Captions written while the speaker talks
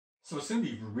So it's going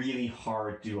to be really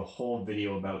hard to do a whole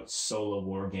video about solo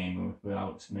wargaming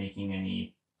without making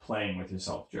any playing with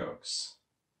yourself jokes.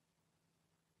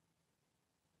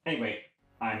 Anyway,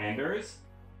 I'm Anders.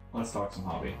 Let's talk some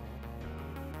hobby.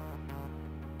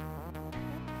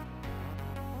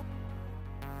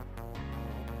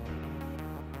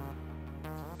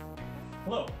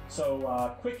 Hello.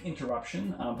 So, quick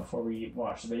interruption before we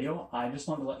watch the video. I just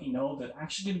wanted to let you know there's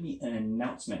actually going to be an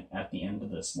announcement at the end of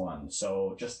this one.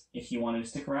 So, just if you wanted to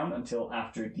stick around until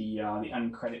after the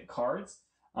uncredited cards,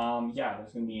 yeah,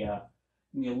 there's going to be a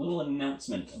little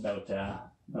announcement about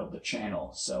the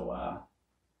channel. So,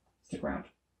 stick around.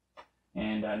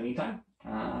 And in the meantime,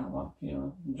 well,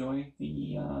 enjoy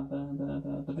the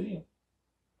video.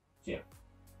 See ya.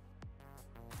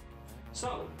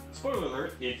 So, spoiler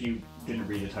alert, if you didn't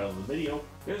read the title of the video,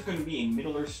 there's going to be a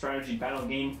Middle-earth strategy battle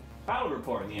game battle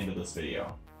report at the end of this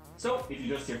video. So, if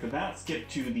you're just here for that, skip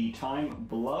to the time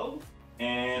below,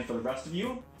 and for the rest of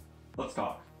you, let's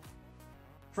talk.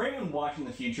 For anyone watching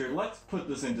the future, let's put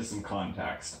this into some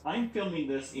context. I'm filming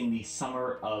this in the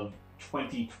summer of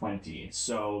 2020,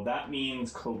 so that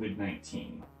means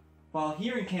COVID-19. While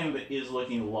here in Canada is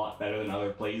looking a lot better than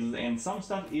other places, and some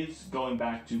stuff is going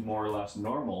back to more or less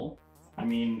normal. I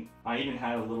mean, I even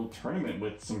had a little tournament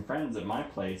with some friends at my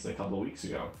place a couple of weeks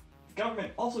ago. The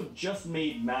government also just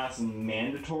made masks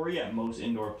mandatory at most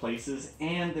indoor places,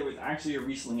 and there was actually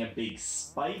recently a big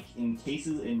spike in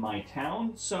cases in my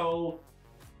town, so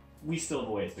we still have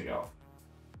a ways to go.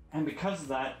 And because of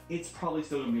that, it's probably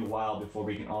still going to be a while before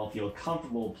we can all feel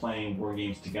comfortable playing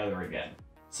wargames together again.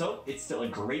 So it's still a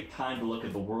great time to look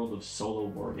at the world of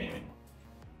solo wargaming.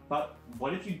 But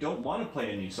what if you don't want to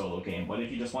play a new solo game? What if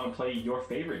you just want to play your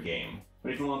favorite game?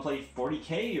 What if you want to play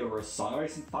 40k or Song of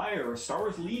Ice and Fire or Star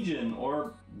Wars Legion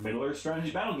or Middle-earth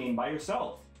strategy battle game by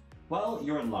yourself? Well,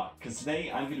 you're in luck, because today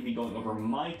I'm going to be going over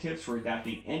my tips for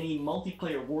adapting any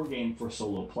multiplayer wargame for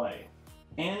solo play.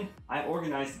 And I've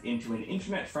organized it into an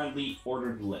internet-friendly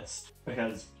ordered list,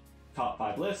 because top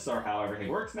 5 lists are how everything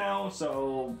works now,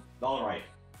 so alright.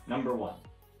 Number 1.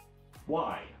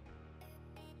 Why?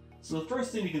 So the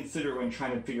first thing to consider when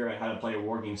trying to figure out how to play a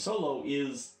wargame solo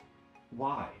is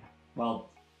why?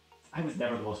 Well, I was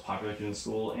never the most popular kid in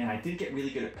school, and I did get really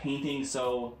good at painting,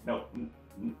 so no,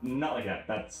 not like that.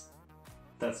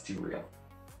 That's too real.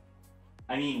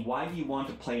 I mean, why do you want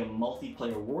to play a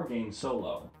multiplayer wargame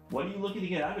solo? What are you looking to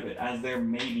get out of it, as there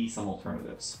may be some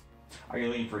alternatives? Are you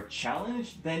looking for a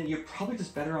challenge? Then you're probably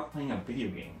just better off playing a video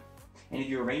game. And if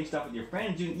you arrange stuff with your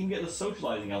friends, you can even get the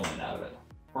socializing element out of it.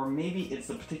 Or maybe it's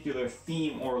the particular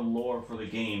theme or lore for the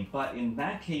game, but in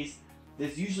that case,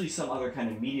 there's usually some other kind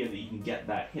of media that you can get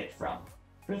that hit from.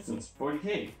 For instance,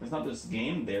 40k, there's not just a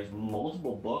game, there's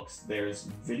multiple books, there's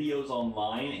videos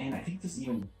online, and I think there's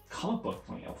even comic book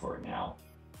coming out for it now.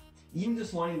 Even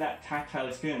just wanting that tactile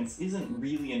experience isn't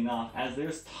really enough, as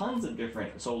there's tons of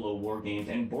different solo war games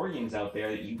and board games out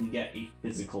there that you can get a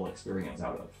physical experience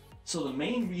out of. So the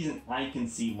main reason I can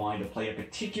see wanting to play a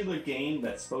particular game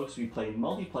that's supposed to be played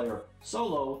multiplayer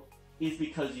solo is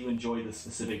because you enjoy the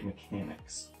specific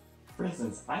mechanics. For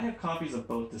instance, I have copies of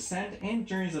both Descent and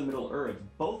Journeys of Middle-earth,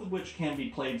 both of which can be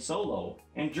played solo,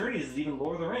 and Journeys is even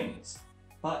Lord of the Rings.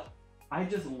 But I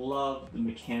just love the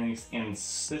mechanics and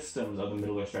systems of the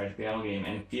Middle-earth strategy battle game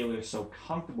and feel they're so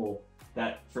comfortable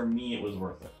that for me it was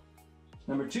worth it.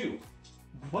 Number 2,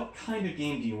 what kind of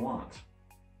game do you want?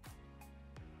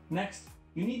 Next,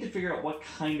 you need to figure out what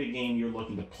kind of game you're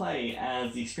looking to play,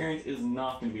 as the experience is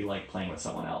not going to be like playing with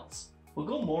someone else. We'll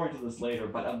go more into this later,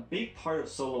 but a big part of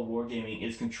solo wargaming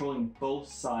is controlling both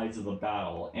sides of the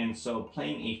battle, and so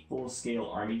playing a full-scale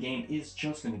army game is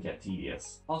just going to get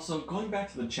tedious. Also, going back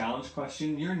to the challenge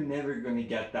question, you're never going to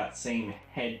get that same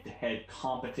head-to-head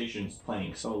competitions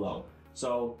playing solo,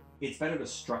 so it's better to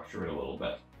structure it a little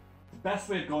bit. The best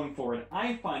way of going forward,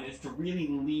 I find, is to really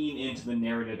lean into the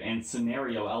narrative and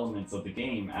scenario elements of the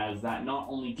game, as that not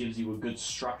only gives you a good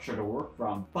structure to work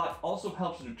from, but also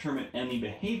helps to determine enemy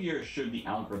behavior should the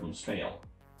algorithms fail.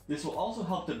 This will also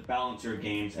help to balance your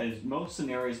games, as most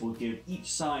scenarios will give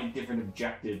each side different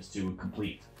objectives to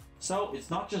complete. So it's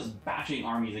not just bashing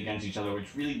armies against each other,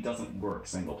 which really doesn't work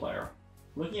single player.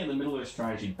 Looking at the Middle-earth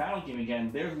strategy battle game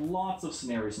again, there's lots of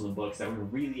scenarios in the books that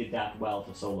would really adapt well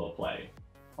to solo play.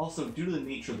 Also, due to the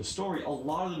nature of the story, a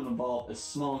lot of them involve a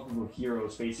small group of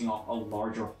heroes facing off a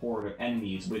larger horde of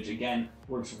enemies, which again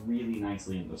works really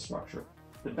nicely in the structure.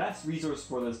 The best resource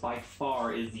for this by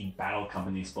far is the Battle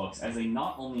Company's books, as they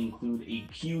not only include a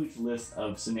huge list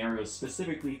of scenarios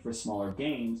specifically for smaller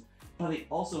games, but they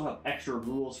also have extra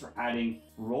rules for adding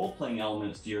role-playing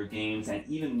elements to your games and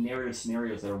even narrative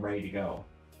scenarios that are ready to go.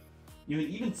 You can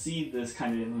even see this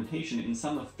kind of implementation in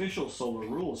some official solo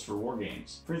rules for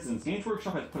Wargames. For instance, Games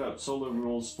Workshop has put out solo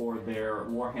rules for their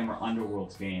Warhammer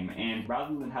Underworlds game, and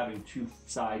rather than having two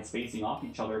sides facing off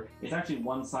each other, it's actually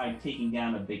one side taking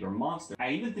down a bigger monster.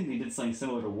 I even think they did something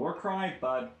similar to Warcry,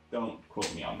 but don't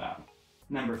quote me on that.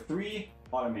 Number 3,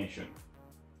 automation.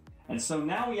 And so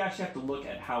now we actually have to look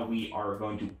at how we are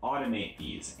going to automate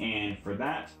these, and for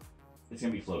that, it's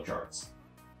going to be flowcharts.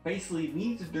 Basically, we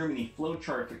need to determine a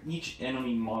flowchart for each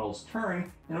enemy model's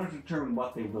turn in order to determine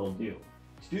what they will do.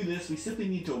 To do this, we simply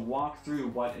need to walk through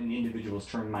what an individual's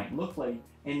turn might look like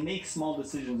and make small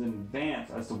decisions in advance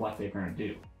as to what they're going to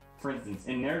do. For instance,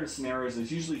 in narrative scenarios,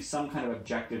 there's usually some kind of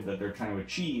objective that they're trying to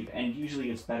achieve, and usually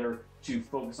it's better to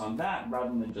focus on that rather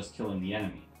than just killing the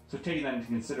enemy. So taking that into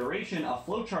consideration, a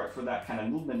flowchart for that kind of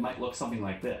movement might look something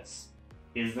like this.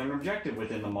 Is there an objective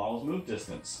within the model's move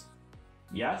distance?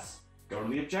 Yes. Go to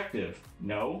the objective.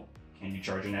 No. Can you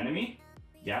charge an enemy?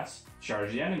 Yes.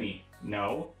 Charge the enemy.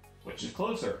 No. Which is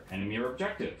closer? Enemy or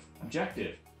objective?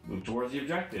 Objective. Move towards the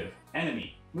objective.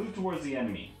 Enemy. Move towards the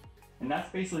enemy. And that's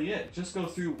basically it. Just go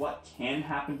through what can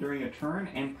happen during a turn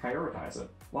and prioritize it.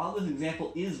 While this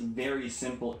example is very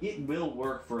simple, it will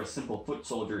work for a simple foot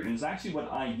soldier, and is actually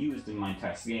what I used in my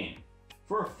test game.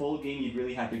 For a full game, you'd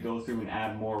really have to go through and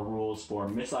add more rules for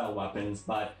missile weapons,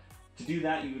 but to do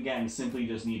that, you again simply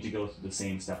just need to go through the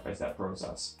same step-by-step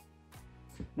process.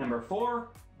 Number 4,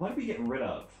 what do we get rid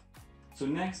of? So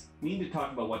next, we need to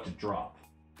talk about what to drop.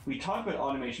 We talked about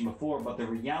automation before, but the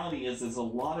reality is there's a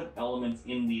lot of elements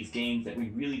in these games that we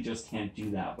really just can't do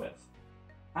that with.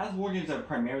 As wargames are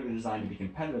primarily designed to be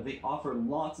competitive, they offer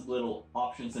lots of little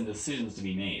options and decisions to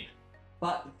be made.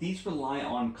 But these rely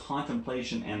on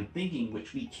contemplation and thinking,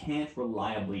 which we can't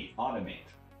reliably automate.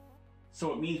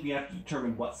 So it means we have to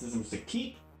determine what systems to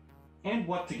keep and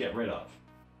what to get rid of.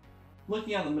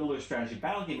 Looking at the Middle-earth strategy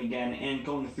battle game again and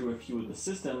going through a few of the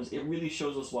systems, it really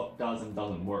shows us what does and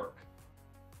doesn't work.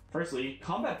 Firstly,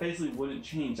 combat basically wouldn't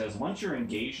change, as once you're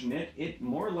engaged in it, it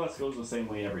more or less goes the same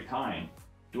way every time.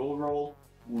 Dual roll,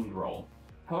 wound roll.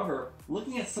 However,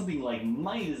 looking at something like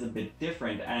might is a bit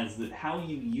different, as how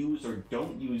you use or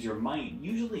don't use your might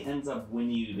usually ends up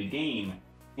winning you the game,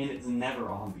 and it's never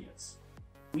obvious.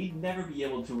 We'd never be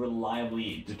able to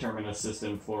reliably determine a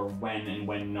system for when and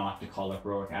when not to call a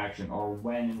heroic action, or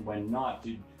when and when not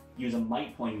to use a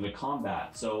might point into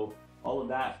combat, so all of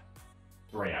that,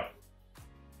 right out.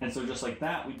 And so just like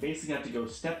that, we basically have to go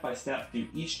step by step through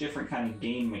each different kind of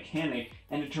game mechanic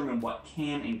and determine what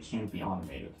can and can't be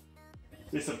automated.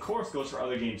 This of course goes for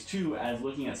other games too, as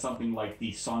looking at something like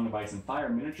the Song of Ice and Fire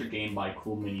miniature game by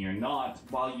Cool Mini or Not,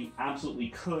 while you absolutely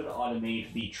could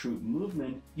automate the troop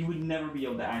movement, you would never be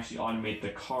able to actually automate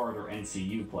the card or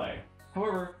NCU play.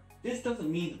 However, this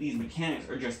doesn't mean that these mechanics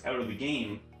are just out of the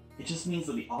game, it just means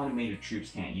that the automated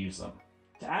troops can't use them.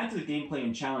 To add to the gameplay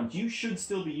and challenge, you should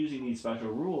still be using these special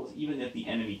rules even if the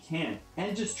enemy can't,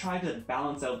 and just try to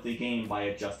balance out the game by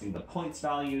adjusting the points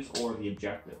values or the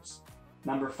objectives.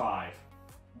 Number 5.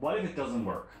 What if it doesn't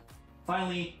work?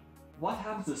 Finally, what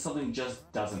happens if something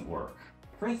just doesn't work?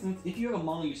 For instance, if you have a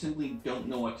model you simply don't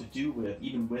know what to do with,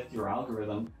 even with your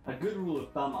algorithm, a good rule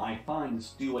of thumb I find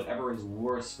is to do whatever is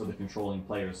worse for the controlling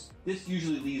players. This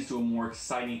usually leads to a more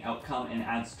exciting outcome and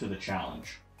adds to the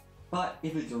challenge. But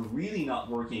if it's really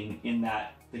not working in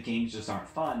that the games just aren't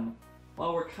fun,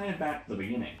 well, we're kind of back to the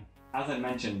beginning. As I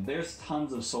mentioned, there's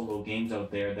tons of solo games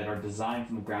out there that are designed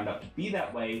from the ground up to be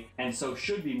that way, and so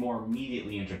should be more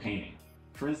immediately entertaining.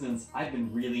 For instance, I've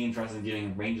been really interested in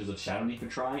giving Rangers of Shadowdeep a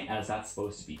try, as that's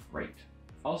supposed to be great.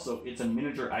 Also, it's a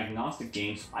miniature agnostic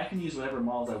game, so I can use whatever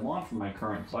models I want from my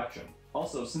current collection.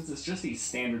 Also, since it's just a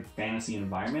standard fantasy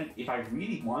environment, if I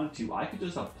really wanted to, I could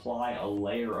just apply a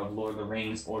layer of Lord of the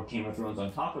Rings or Game of Thrones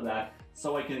on top of that,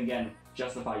 so I can again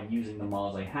justify using the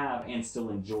models I have and still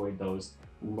enjoy those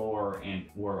lore and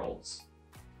worlds.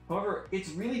 However, it's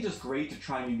really just great to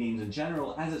try new games in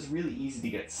general, as it's really easy to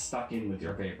get stuck in with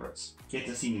your favorites. Get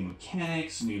to see new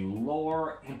mechanics, new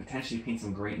lore, and potentially paint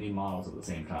some great new models at the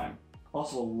same time.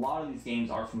 Also, a lot of these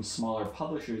games are from smaller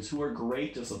publishers who are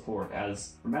great to support,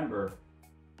 as, remember,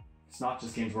 it's not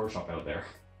just Games Workshop out there.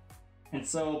 And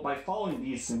so, by following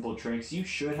these simple tricks, you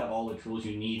should have all the tools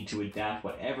you need to adapt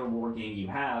whatever wargame you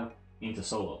have into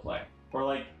solo play. Or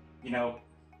like,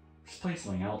 just play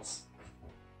something else.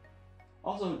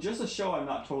 Also, just to show I'm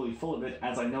not totally full of it,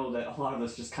 as I know that a lot of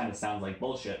this just kind of sounds like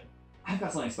bullshit, I've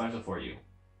got something special for you.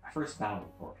 My first battle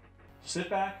report. Sit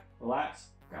back, relax,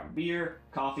 grab a beer,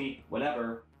 coffee,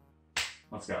 whatever.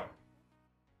 Let's go.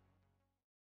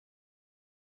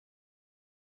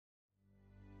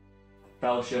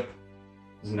 Fellowship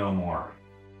is no more.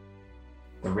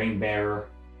 The ring bearer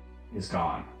is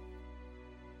gone.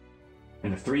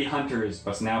 And the three hunters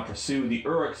must now pursue the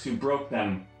Uruks who broke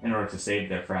them in order to save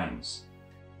their friends.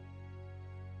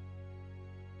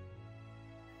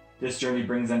 This journey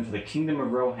brings them to the Kingdom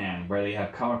of Rohan, where they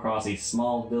have come across a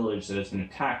small village that has been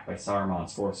attacked by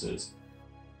Saruman's forces.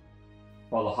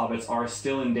 While the hobbits are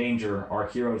still in danger, our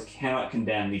heroes cannot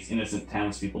condemn these innocent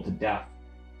townspeople to death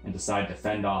and decide to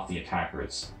fend off the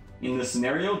attackers. In this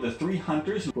scenario, the three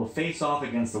hunters will face off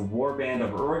against the warband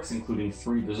of Uruks, including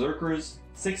 3 berserkers,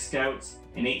 6 scouts,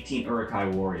 and 18 Uruk-Hai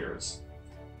warriors.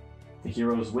 The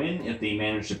heroes win if they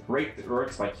manage to break the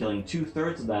Uruks by killing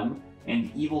 2/3 of them, and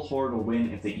the evil horde will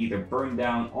win if they either burn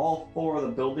down all 4 of the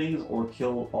buildings or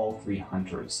kill all 3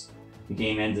 hunters. The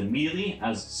game ends immediately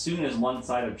as soon as one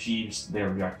side achieves their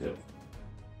objective.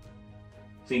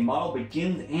 If a model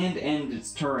begins and ends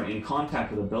its turn in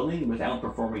contact with a building without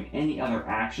performing any other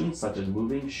actions such as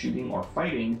moving, shooting, or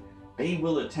fighting, they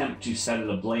will attempt to set it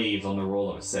ablaze on the roll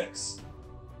of a 6.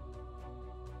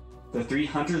 The 3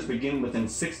 hunters begin within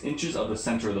 6 inches of the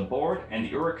center of the board, and the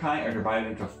Uruk-Hai are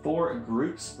divided into 4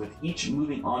 groups, with each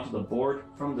moving onto the board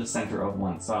from the center of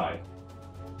one side.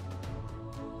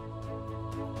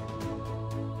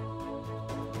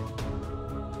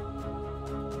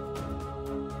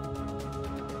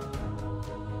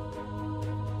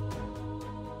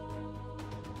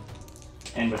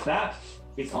 And with that,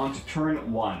 it's on to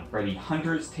turn 1, where the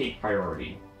hunters take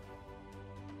priority.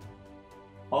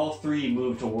 All 3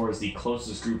 move towards the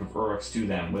closest group of Uruks to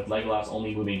them, with Legolas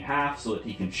only moving half so that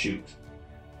he can shoot.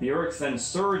 The Uruks then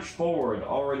surge forward,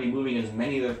 already moving as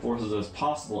many of their forces as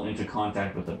possible into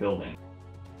contact with the building.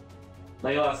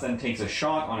 Legolas then takes a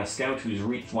shot on a scout who's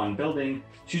reached one building,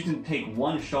 choosing to take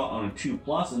 1 shot on a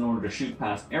 2+ in order to shoot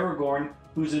past Aragorn,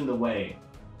 who's in the way.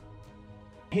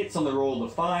 Hits on the roll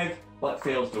of 5, but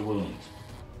fails to wound.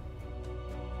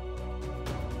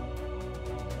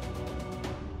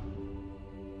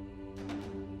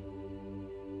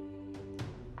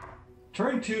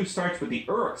 Turn 2 starts with the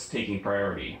Uruks taking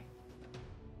priority.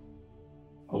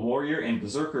 A warrior and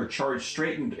berserker charge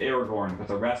straight into Aragorn, with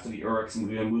the rest of the Uruks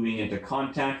moving into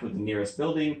contact with the nearest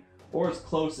building, or as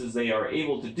close as they are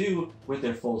able to do with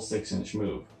their full 6-inch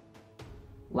move.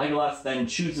 Legolas then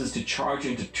chooses to charge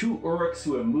into 2 Uruks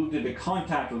who have moved into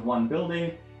contact with one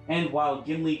building, and while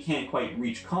Gimli can't quite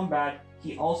reach combat,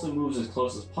 he also moves as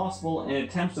close as possible and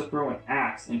attempts to throw an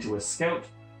axe into a scout,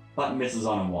 but misses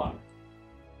on a 1.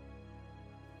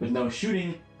 With no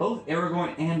shooting, both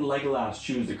Aragorn and Legolas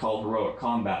choose to call heroic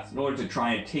combat in order to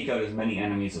try and take out as many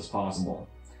enemies as possible.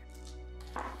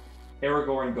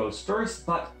 Aragorn goes first,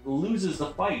 but loses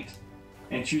the fight,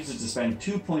 and chooses to spend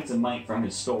 2 points of might from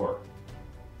his store.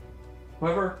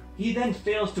 However, he then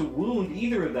fails to wound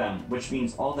either of them, which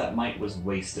means all that might was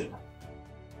wasted.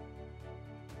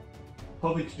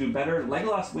 Hoping to do better,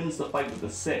 Legolas wins the fight with a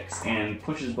 6 and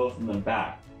pushes both of them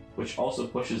back, which also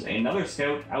pushes another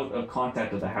scout out of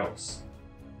contact of the house.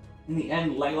 In the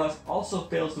end, Legolas also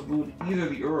fails to wound either of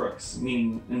the Uruks,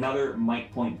 meaning another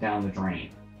might point down the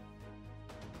drain.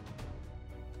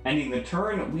 Ending the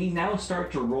turn, we now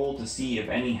start to roll to see if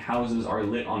any houses are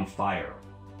lit on fire.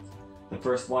 The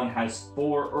first one has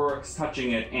 4 Uruks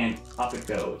touching it, and up it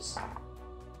goes.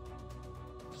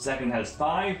 The second has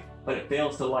 5, but it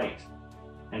fails to light,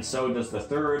 and so does the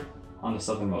third on the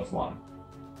southernmost one.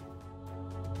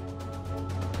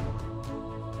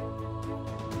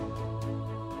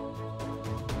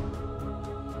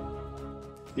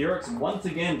 The Uruks once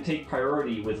again take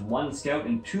priority with 1 scout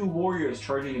and 2 warriors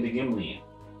charging into Gimli,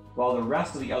 while the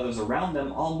rest of the others around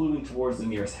them all moving towards the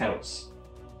nearest house.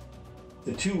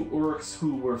 The 2 Uruks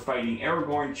who were fighting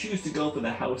Aragorn choose to go for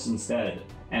the house instead,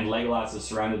 and Legolas is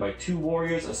surrounded by 2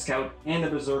 warriors, a scout, and a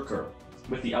berserker,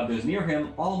 with the others near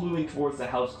him all moving towards the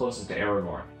house closest to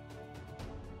Aragorn.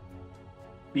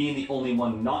 Being the only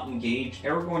one not engaged,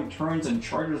 Aragorn turns and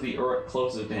charges the Uruk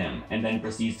closest to him, and then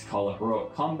proceeds to call a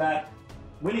heroic combat,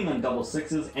 winning on double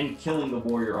 6s and killing the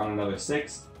warrior on another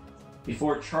 6,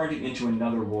 before charging into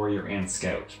another warrior and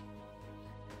scout.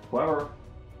 However,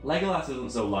 Legolas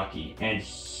isn't so lucky, and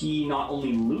he not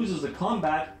only loses the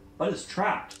combat, but is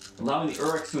trapped, allowing the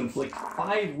Uruks to inflict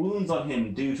 5 wounds on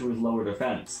him due to his lower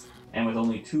defense, and with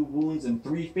only 2 wounds and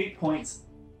 3 fate points,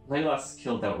 Legolas is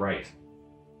killed outright.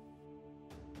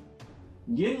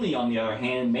 Gimli, on the other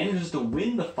hand, manages to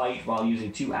win the fight while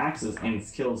using 2 axes and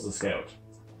kills the scout.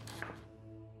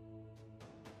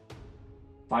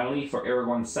 Finally, for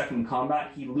Aragorn's second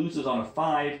combat, he loses on a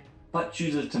 5, but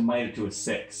chooses to might it to a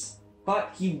 6.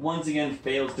 But he once again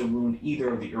fails to wound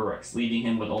either of the Uruks, leaving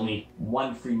him with only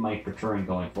 1 free might per turn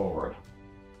going forward.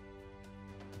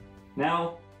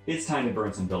 Now, it's time to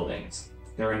burn some buildings.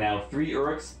 There are now 3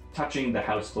 Uruks touching the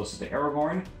house closest to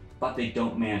Aragorn, but they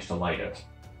don't manage to light it.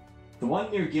 The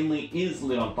one near Gimli is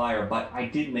lit on fire, but I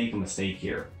did make a mistake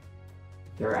here.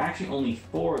 There are actually only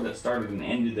 4 that started and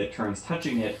ended their turns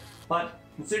touching it, but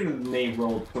considering they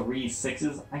rolled 3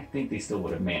 6s, I think they still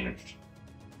would have managed.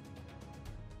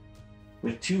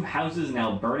 With 2 houses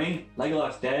now burning,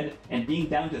 Legolas dead, and being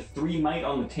down to 3 might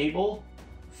on the table,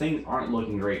 things aren't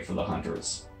looking great for the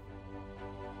hunters.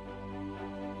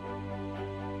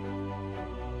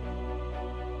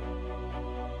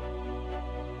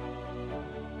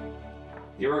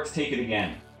 The Uruks take it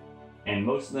again, and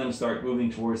most of them start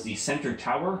moving towards the center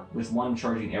tower, with 1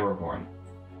 charging Aragorn.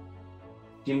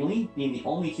 Gimli, being the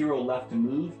only hero left to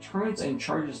move, turns and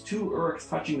charges 2 Uruks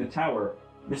touching the tower,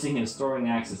 missing his throwing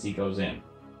axe as he goes in.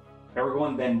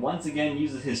 Aragorn then once again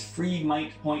uses his free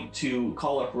might point to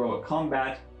call up heroic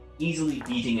combat, easily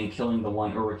beating and killing the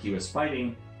 1 Uruk he was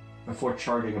fighting, before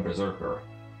charging a Berserker.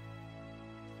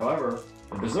 However,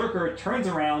 the Berserker turns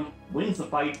around, wins the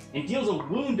fight, and deals a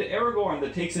wound to Aragorn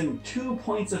that takes him 2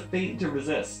 points of fate to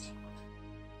resist.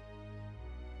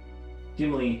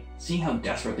 Gimli, seeing how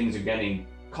desperate things are getting,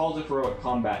 calls up heroic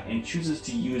combat and chooses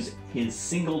to use his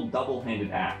single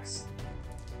double-handed axe,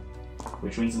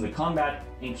 which wins him the combat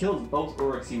and kills both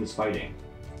Uruks he was fighting.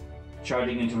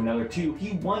 Charging into another 2,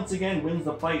 he once again wins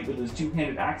the fight with his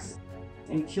 2-handed axe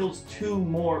and kills 2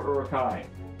 more Uruk-Hai.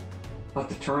 But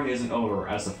the turn isn't over,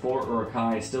 as the 4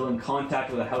 Uruk-Hai, still in contact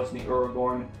with the house near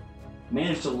Aragorn,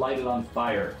 manage to light it on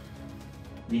fire,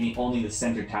 leaving only the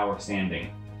center tower standing.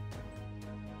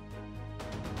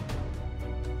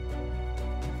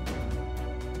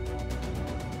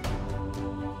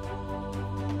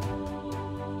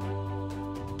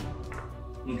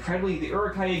 Incredibly, the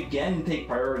Uruk-Hai again take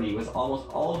priority, with almost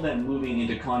all of them moving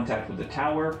into contact with the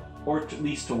tower, or at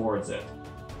least towards it.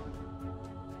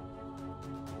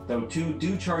 Though 2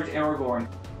 do charge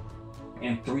Aragorn,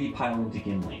 and 3 pile into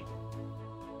Gimli.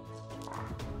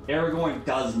 Aragorn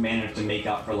does manage to make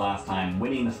up for last time,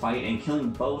 winning the fight and killing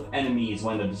both enemies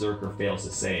when the Berserker fails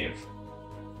to save.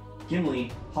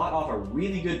 Gimli, hot off a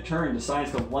really good turn,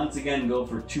 decides to once again go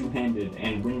for 2-handed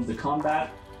and wins the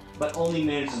combat, but only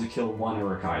manages to kill 1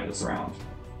 Uruk-Hai this round.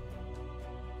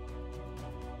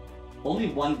 Only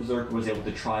 1 Berserker was able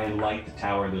to try and light the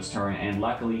tower this turn, and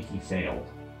luckily he failed.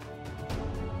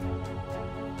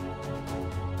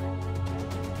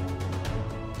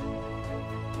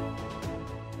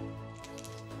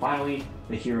 Finally,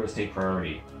 the heroes take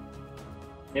priority.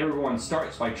 Aragorn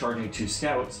starts by charging 2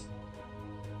 scouts,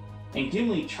 and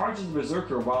Gimli charges the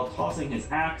Berserker while tossing his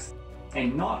axe,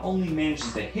 and not only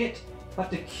manages to hit, but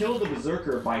to kill the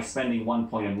Berserker by spending 1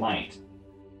 point of might.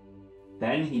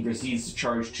 Then he proceeds to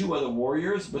charge 2 other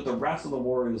warriors, with the rest of the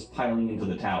warriors piling into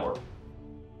the tower.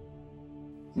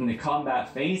 In the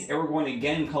combat phase, Aragorn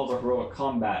again calls a heroic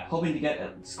combat, hoping to get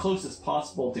as close as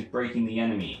possible to breaking the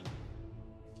enemy.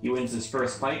 He wins his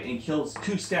first fight and kills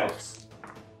 2 scouts,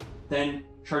 then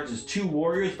charges 2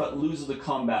 warriors but loses the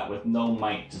combat with no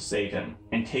might to save him,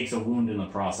 and takes a wound in the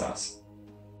process.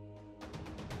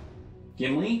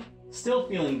 Gimli, still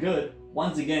feeling good,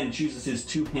 once again chooses his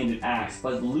 2-handed axe,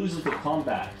 but loses the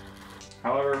combat.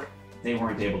 However, they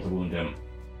weren't able to wound him.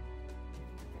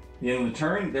 At the end of the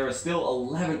turn, there are still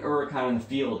 11 Uruk-Hai in the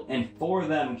field, and 4 of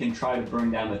them can try to burn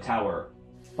down the tower,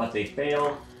 but they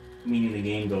fail, meaning the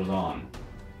game goes on.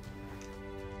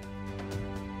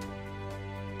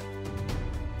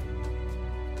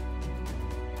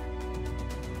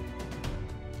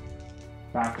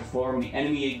 Back to form, the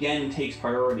enemy again takes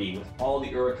priority, with all the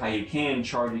Uruk-Hai who can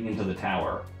charging into the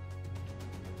tower.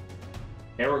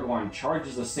 Aragorn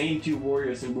charges the same 2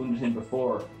 warriors who wounded him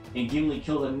before, and Gimli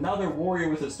kills another warrior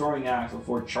with his throwing axe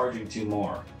before charging 2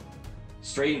 more.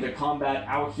 Straight into combat,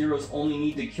 our heroes only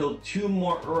need to kill 2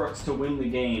 more Uruks to win the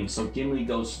game, so Gimli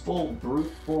goes full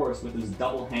brute force with his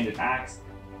double-handed axe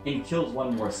and kills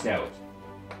 1 more scout.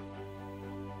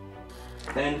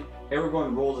 Then,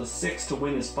 Aragorn rolls a 6 to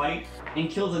win his fight, and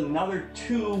kills another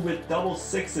 2 with double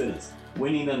 6s,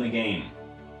 winning them the game.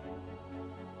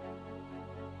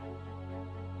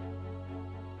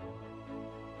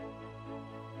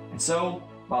 And so,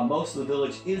 while most of the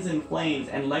village is in flames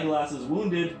and Legolas is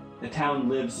wounded, the town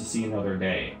lives to see another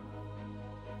day.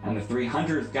 And the 3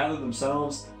 hunters gather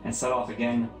themselves and set off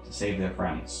again to save their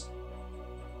friends.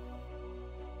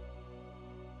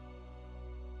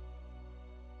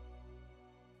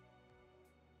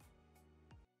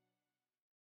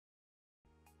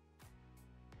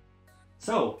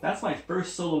 So, that's my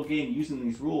first solo game using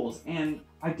these rules, and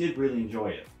I did really enjoy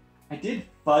it. I did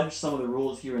fudge some of the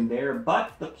rules here and there,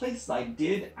 but the places I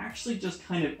did actually just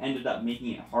kind of ended up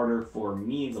making it harder for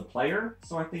me as a player,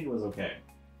 so I think it was okay.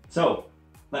 So,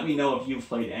 Let me know if you've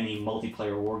played any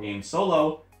multiplayer wargames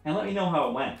solo, and let me know how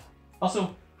it went.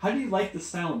 Also, how do you like the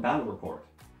style of battle report?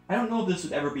 I don't know if this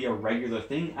would ever be a regular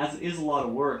thing, as it is a lot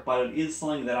of work, but it is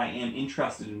something that I am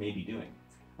interested in maybe doing.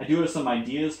 I do have some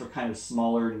ideas for kind of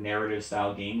smaller narrative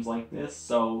style games like this,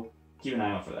 so keep an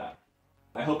eye out for that.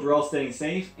 I hope you're all staying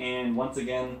safe, and once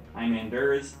again, I'm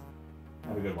Anders.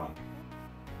 Have a good one.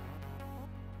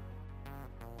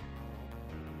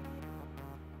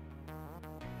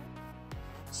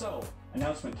 So,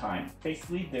 announcement time.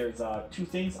 Basically, there's two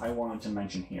things I wanted to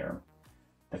mention here.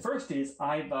 The first is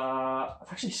I've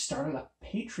actually started a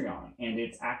Patreon, and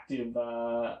it's active.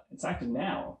 It's active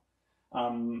now.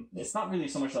 It's not really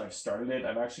so much that I've started it.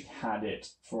 I've actually had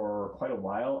it for quite a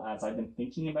while, as I've been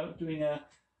thinking about doing a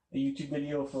YouTube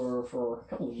video for a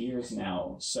couple of years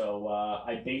now. So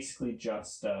I basically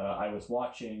just I was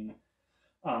watching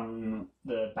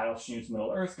the Battle Streams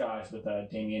Middle Earth guys with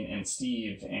Damien and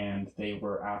Steve, and they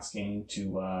were asking to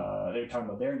they were talking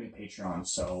about their new Patreon,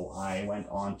 so I went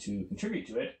on to contribute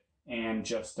to it and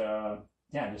just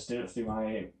just did it through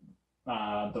my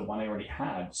the one I already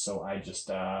had. So I just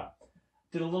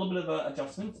did a little bit of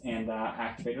adjustment and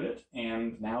activated it,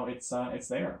 and now it's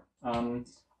there.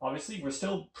 Obviously, we're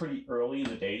still pretty early in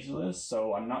the days of this,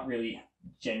 so I'm not really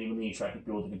genuinely expecting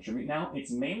people to contribute now. It's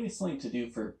mainly something to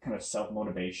do for kind of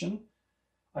self-motivation.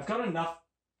 I've got enough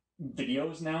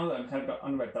videos now that I'm kind of got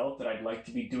under my belt that I'd like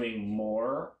to be doing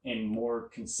more and more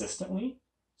consistently.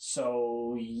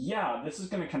 So yeah, this is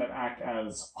going to kind of act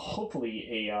as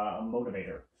hopefully a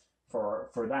motivator for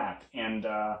that. And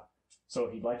so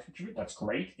if you'd like to contribute, that's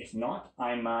great. If not,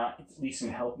 it's at least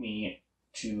going to help me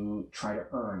to try to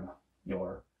earn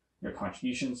your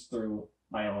contributions through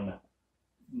my own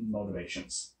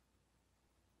motivations.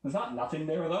 There's not nothing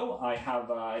there though.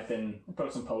 I've been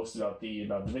put some posts about the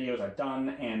videos I've done,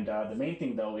 and the main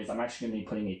thing though is I'm actually going to be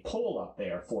putting a poll up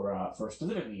there for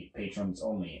specifically patrons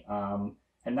only,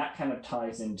 and that kind of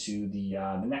ties into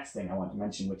the next thing I want to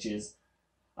mention, which is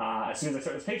as soon as I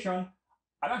start this Patreon,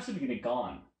 I'm actually going to be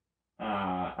gone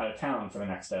out of town for the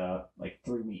next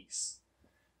 3 weeks.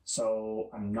 So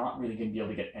I'm not really going to be able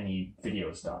to get any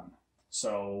videos done.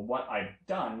 So what I've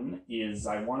done is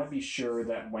I want to be sure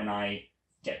that when I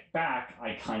get back,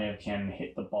 I kind of can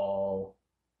hit the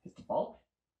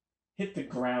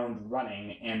ground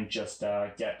running and just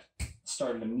get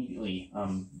started immediately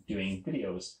doing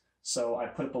videos. So I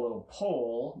put up a little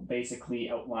poll basically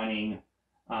outlining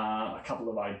a couple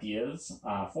of ideas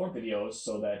for videos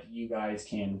so that you guys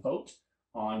can vote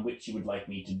on which you would like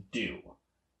me to do.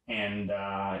 And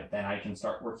then I can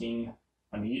start working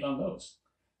immediately on those.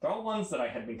 They're all ones that I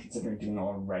had been considering doing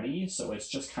already, so it's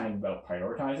just kind of about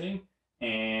prioritizing,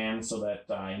 and so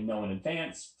that I know in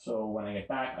advance, so when I get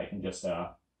back, I can just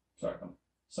start them.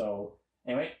 So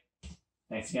anyway,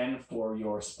 thanks again for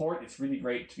your support. It's really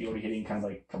great to be able to be hitting kind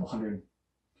of like a couple hundred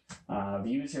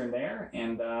views here and there,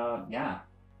 and yeah,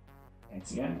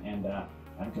 thanks again, and have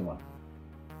a good one.